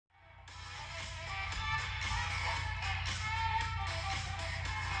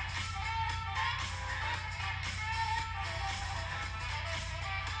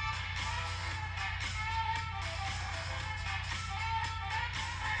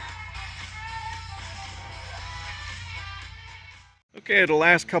Okay, the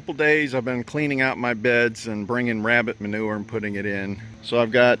last couple days I've been cleaning out my beds and bringing rabbit manure and putting it in. So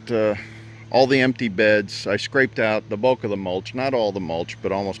I've got all the empty beds. I scraped out the bulk of the mulch, not all the mulch,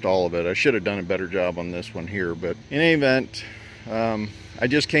 but almost all of it. I should have done a better job on this one here, but in any event, I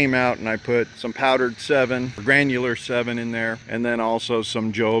just came out and I put some powdered sevin, granular sevin in there, and then also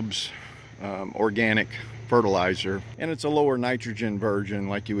some Jobe's organic fertilizer, and it's a lower nitrogen version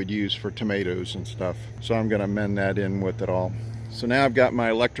like you would use for tomatoes and stuff. So I'm going to mend that in with it all. So now I've got my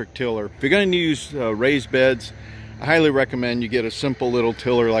electric tiller. If you're going to use raised beds, I highly recommend you get a simple little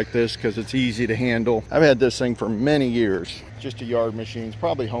tiller like this because it's easy to handle. I've had this thing for many years. Just a yard machine. It's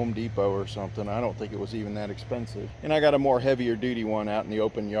probably Home Depot or something. I don't think it was even that expensive. And I got a more heavier duty one out in the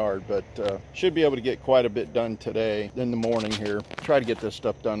open yard, but should be able to get quite a bit done today in the morning here. Try to get this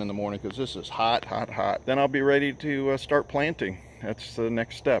stuff done in the morning because this is hot, hot, hot. Then I'll be ready to start planting. That's the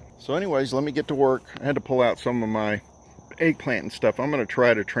next step. So anyways, let me get to work. I had to pull out some of my eggplant and stuff. I'm going to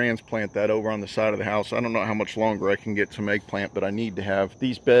try to transplant that over on the side of the house. I don't know how much longer I can get some eggplant, but I need to have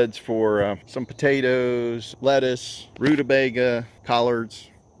these beds for some potatoes, lettuce, rutabaga, collards,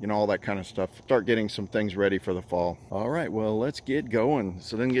 you know, all that kind of stuff. Start getting some things ready for the fall. All right, well, let's get going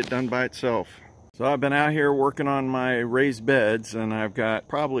so it doesn't get done by itself. So I've been out here working on my raised beds, and I've got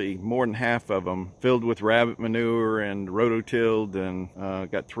probably more than half of them filled with rabbit manure and rototilled,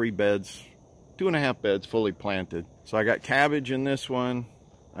 and got 3 beds, 2.5 beds fully planted. So I got cabbage in this one,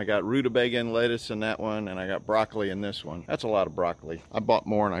 I got rutabaga and lettuce in that one, and I got broccoli in this one. That's a lot of broccoli. I bought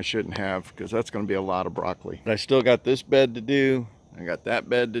more than I shouldn't have because that's going to be a lot of broccoli. But I still got this bed to do. I got that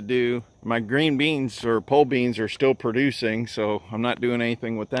bed to do. My green beans or pole beans are still producing, so I'm not doing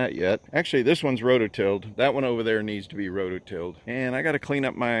anything with that yet. Actually, this one's rototilled. That one over there needs to be rototilled. And I got to clean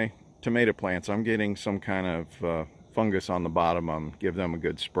up my tomato plants. I'm getting some kind of fungus on the bottom. Give them a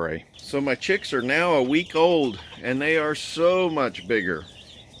good spray. So my chicks are now a week old, and they are so much bigger.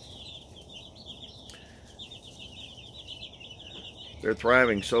 They're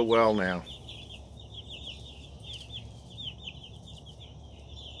thriving so well now.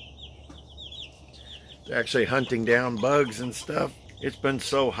 They're actually hunting down bugs and stuff. It's been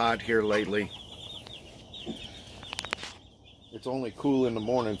so hot here lately. It's only cool in the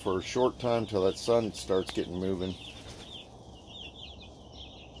morning for a short time till that sun starts getting moving.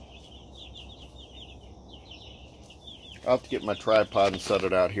 I'll have to get my tripod and set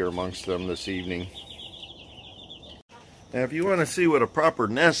it out here amongst them this evening. Now if you want to see what a proper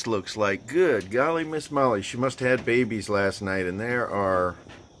nest looks like, good golly, Miss Molly, she must have had babies last night, and there are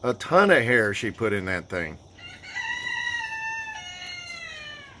a ton of hair she put in that thing.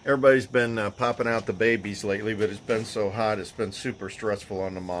 Everybody's been popping out the babies lately, but it's been so hot, it's been super stressful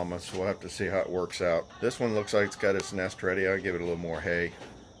on the mama, so we'll have to see how it works out. This one looks like it's got its nest ready. I'll give it a little more hay.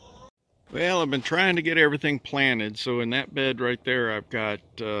 Well, I've been trying to get everything planted. So in that bed right there, I've got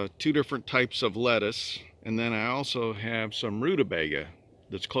 2 different types of lettuce. And then I also have some rutabaga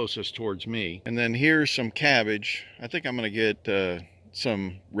that's closest towards me. And then here's some cabbage. I think I'm going to get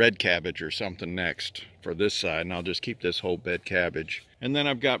some red cabbage or something next for this side. And I'll just keep this whole bed cabbage. And then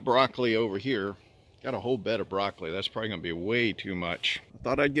I've got broccoli over here. Got a whole bed of broccoli. That's probably going to be way too much. I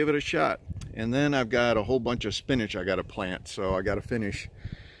thought I'd give it a shot. And then I've got a whole bunch of spinach I got to plant. So I got to finish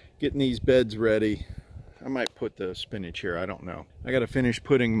getting these beds ready. I might put the spinach here, I don't know. I got to finish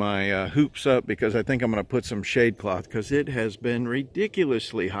putting my hoops up because I think I'm going to put some shade cloth because it has been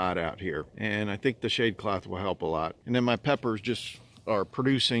ridiculously hot out here. And I think the shade cloth will help a lot. And then my peppers just are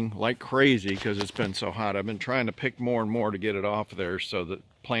producing like crazy because it's been so hot. I've been trying to pick more and more to get it off there so that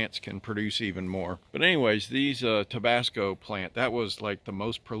plants can produce even more. But anyways, these Tabasco plant, that was like the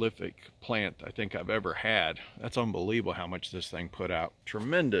most prolific plant I think I've ever had. That's unbelievable how much this thing put out.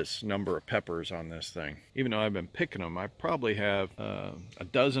 Tremendous number of peppers on this thing. Even though I've been picking them, I probably have a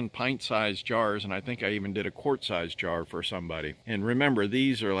dozen pint-sized jars, and I think I even did a quart-sized jar for somebody. And remember,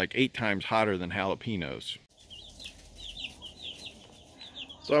 these are like 8 times hotter than jalapenos.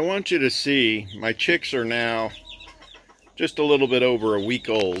 So I want you to see, my chicks are now just a little bit over a week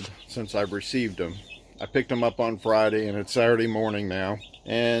old since I've received them. I picked them up on Friday and it's Saturday morning now.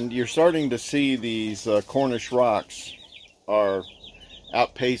 And you're starting to see these Cornish rocks are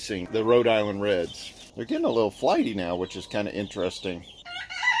outpacing the Rhode Island Reds. They're getting a little flighty now, which is kind of interesting.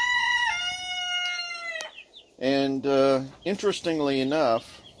 And interestingly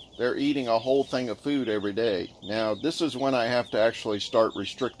enough, they're eating a whole thing of food every day. Now, this is when I have to actually start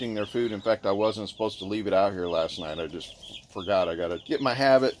restricting their food. In fact, I wasn't supposed to leave it out here last night. I just forgot. I got to get my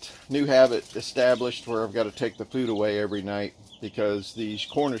new habit established where I've got to take the food away every night because these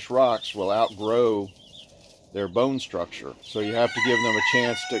Cornish rocks will outgrow their bone structure. So you have to give them a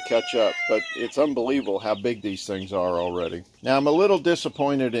chance to catch up. But it's unbelievable how big these things are already. Now I'm a little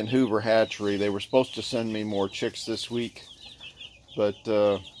disappointed in Hoover Hatchery. They were supposed to send me more chicks this week, but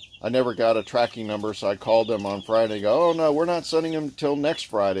I never got a tracking number, so I called them on Friday and go, oh no, we're not sending them until next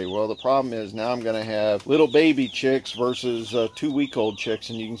Friday. Well, the problem is now I'm going to have little baby chicks versus 2-week-old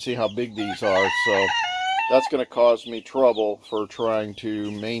chicks, and you can see how big these are. So that's going to cause me trouble for trying to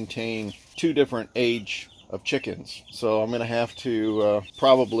maintain 2 different age of chickens. So I'm going to have to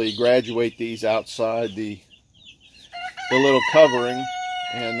probably graduate these outside the little covering,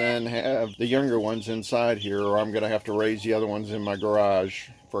 and then have the younger ones inside here, or I'm going to have to raise the other ones in my garage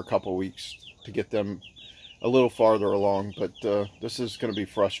for a couple weeks to get them a little farther along. But this is going to be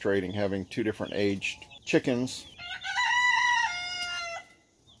frustrating, having 2 different aged chickens.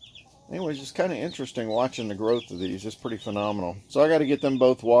 Anyways, it's kind of interesting watching the growth of these. It's pretty phenomenal. So I got to get them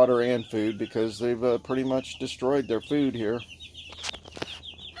both water and food because they've pretty much destroyed their food here.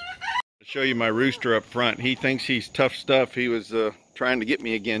 I'll show you my rooster up front. He thinks he's tough stuff. He was trying to get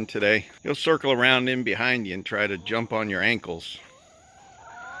me again today. He'll circle around in behind you and try to jump on your ankles.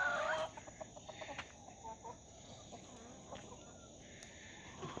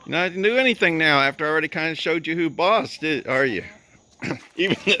 You're not going to do anything now after I already kind of showed you who boss, are you?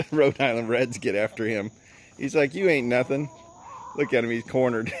 Even the Rhode Island Reds get after him. He's like, you ain't nothing. Look at him, he's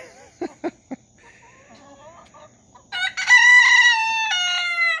cornered.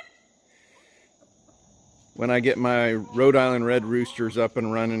 When I get my Rhode Island Red roosters up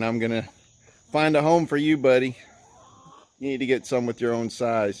and running, I'm going to find a home for you, buddy. You need to get some with your own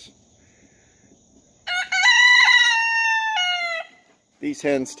size. These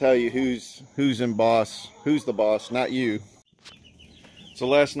hens tell you who's the boss, not you. So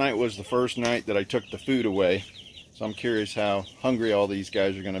last night was the first night that I took the food away. So I'm curious how hungry all these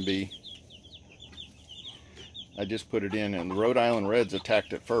guys are going to be. I just put it in, and the Rhode Island Reds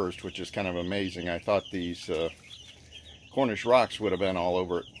attacked it first, which is kind of amazing. I thought these Cornish rocks would have been all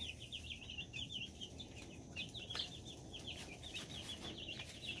over it.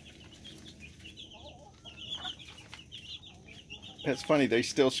 It's funny, they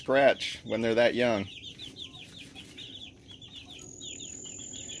still scratch when they're that young.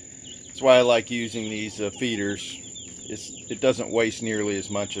 That's why I like using these feeders. It doesn't waste nearly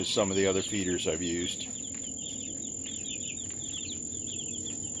as much as some of the other feeders I've used.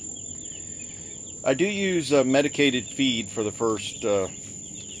 I do use a medicated feed for the first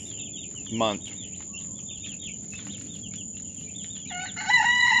month.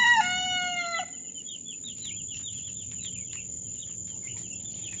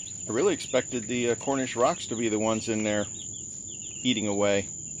 I really expected the Cornish rocks to be the ones in there eating away.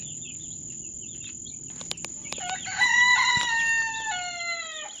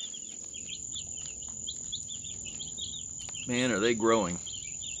 Man, are they growing.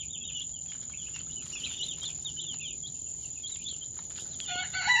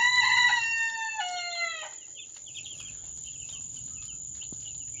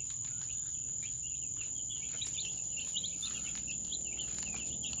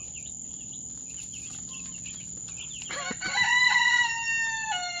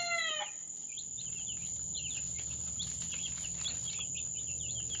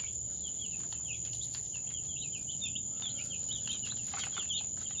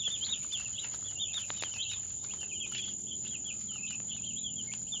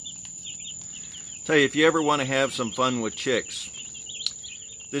 Tell you, if you ever want to have some fun with chicks,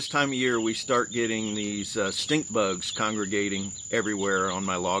 this time of year we start getting these stink bugs congregating everywhere on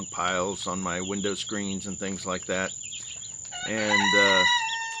my log piles, on my window screens and things like that. And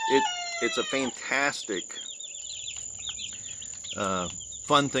it's a fantastic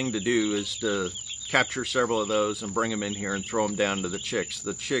fun thing to do, is to capture several of those and bring them in here and throw them down to the chicks.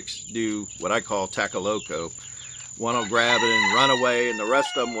 The chicks do what I call taco-loco. One will grab it and run away, and the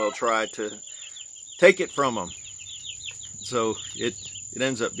rest of them will try to take it from them. So it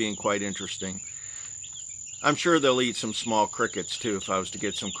ends up being quite interesting. I'm sure they'll eat some small crickets too. If I was to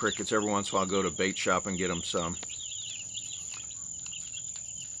get some crickets, every once in a while I'll go to bait shop and get them some.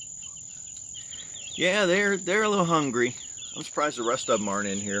 Yeah, they're a little hungry. I'm surprised the rest of them aren't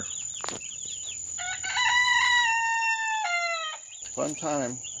in here. Fun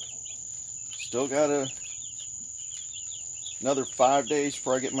time. Still got another 5 days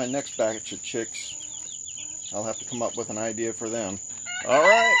before I get my next batch of chicks. I'll have to come up with an idea for them. All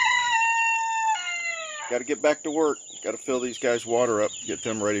right. Got to get back to work. Got to fill these guys' water up, get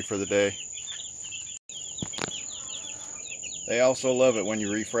them ready for the day. They also love it when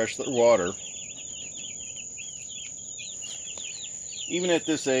you refresh their water. Even at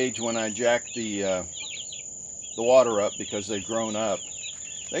this age, when I jack the the water up because they've grown up,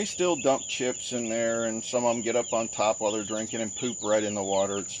 they still dump chips in there, and some of them get up on top while they're drinking and poop right in the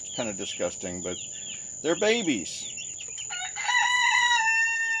water. It's kind of disgusting, but they're babies.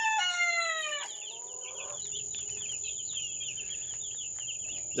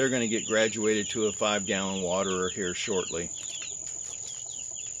 They're going to get graduated to a 5-gallon waterer here shortly.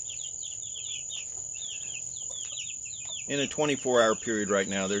 In a 24-hour period right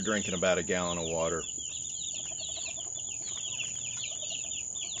now, they're drinking about a gallon of water.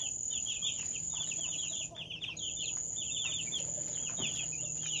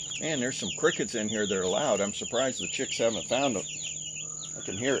 Man, there's some crickets in here that are loud. I'm surprised the chicks haven't found them. I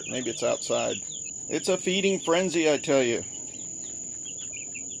can hear it. Maybe it's outside. It's a feeding frenzy, I tell you.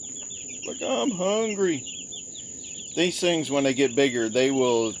 Look, I'm hungry. These things, when they get bigger, they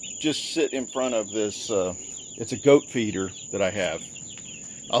will just sit in front of this. It's a goat feeder that I have.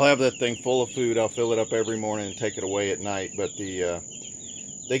 I'll have that thing full of food. I'll fill it up every morning and take it away at night. But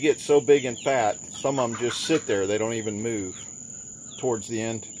they get so big and fat, some of them just sit there. They don't even move towards the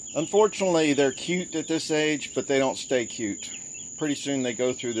end. Unfortunately, they're cute at this age, but they don't stay cute. Pretty soon they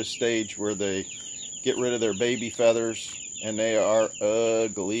go through this stage where they get rid of their baby feathers, and they are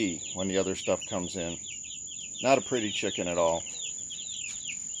ugly when the other stuff comes in. Not a pretty chicken at all.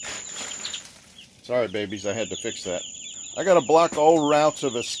 Sorry, babies, I had to fix that. I got to block all routes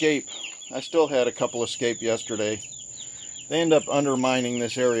of escape. I still had a couple escape yesterday. They end up undermining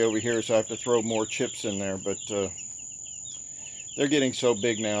this area over here, so I have to throw more chips in there, but they're getting so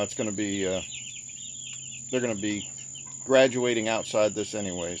big now, it's going to be, they're going to be graduating outside this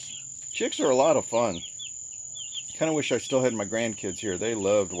anyways. Chicks are a lot of fun. Kind of wish I still had my grandkids here. They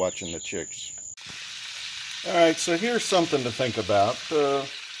loved watching the chicks. Alright, so here's something to think about. A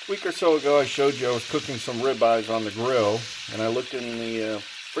week or so ago I showed you I was cooking some ribeyes on the grill, and I looked in the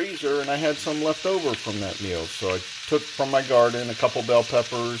freezer and I had some left over from that meal. So I took from my garden a couple bell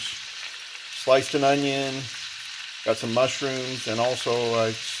peppers, sliced an onion, got some mushrooms, and also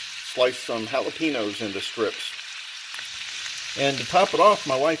I sliced some jalapenos into strips. And to top it off,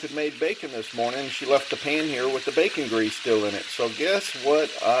 my wife had made bacon this morning. She left the pan here with the bacon grease still in it. So guess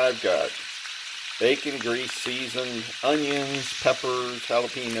what I've got? Bacon grease, seasoned onions, peppers,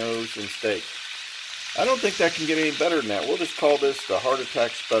 jalapenos, and steak. I don't think that can get any better than that. We'll just call this the heart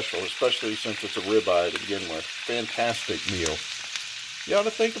attack special, especially since it's a ribeye to begin with. Fantastic meal. You ought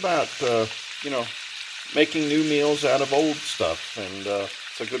to think about, you know, making new meals out of old stuff, and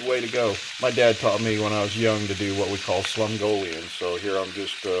it's a good way to go. My dad taught me when I was young to do what we call slumgolian, so here I'm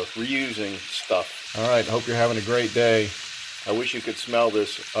just reusing stuff. All right, I hope you're having a great day. I wish you could smell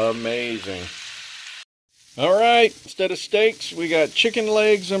this. Amazing. All right, instead of steaks, we got chicken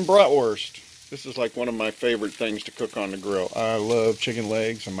legs and bratwurst. This is like one of my favorite things to cook on the grill. I love chicken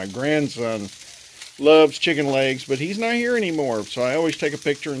legs, and my grandson loves chicken legs, but he's not here anymore, so I always take a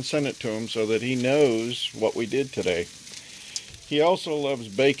picture and send it to him so that he knows what we did today. He also loves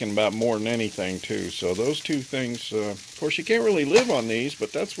bacon about more than anything too, so those two things, of course you can't really live on these,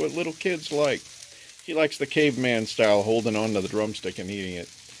 but that's what little kids like. He likes the caveman style, holding on to the drumstick and eating it.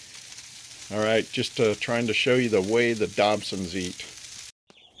 Alright, just trying to show you the way the Dobsons eat.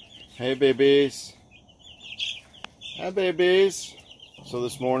 Hey babies. Hi babies. So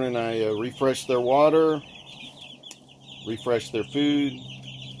this morning I refreshed their water, refreshed their food,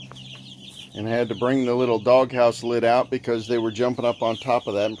 and I had to bring the little doghouse lid out because they were jumping up on top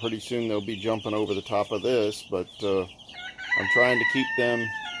of that, and pretty soon they'll be jumping over the top of this, but I'm trying to keep them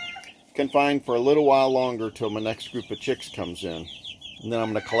confined for a little while longer till my next group of chicks comes in. And then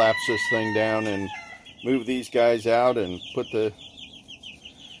I'm going to collapse this thing down and move these guys out and put the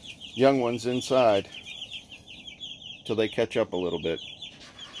young ones inside till they catch up a little bit.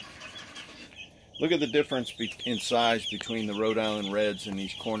 Look at the difference in size between the Rhode Island Reds and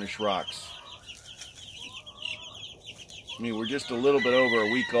these Cornish Rocks. I mean, we're just a little bit over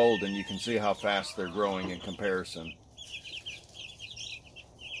a week old, and you can see how fast they're growing in comparison.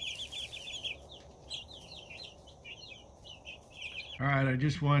 All right, I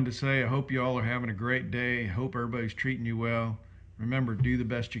just wanted to say I hope you all are having a great day. I hope everybody's treating you well. Remember, do the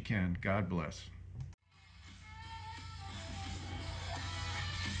best you can. God bless.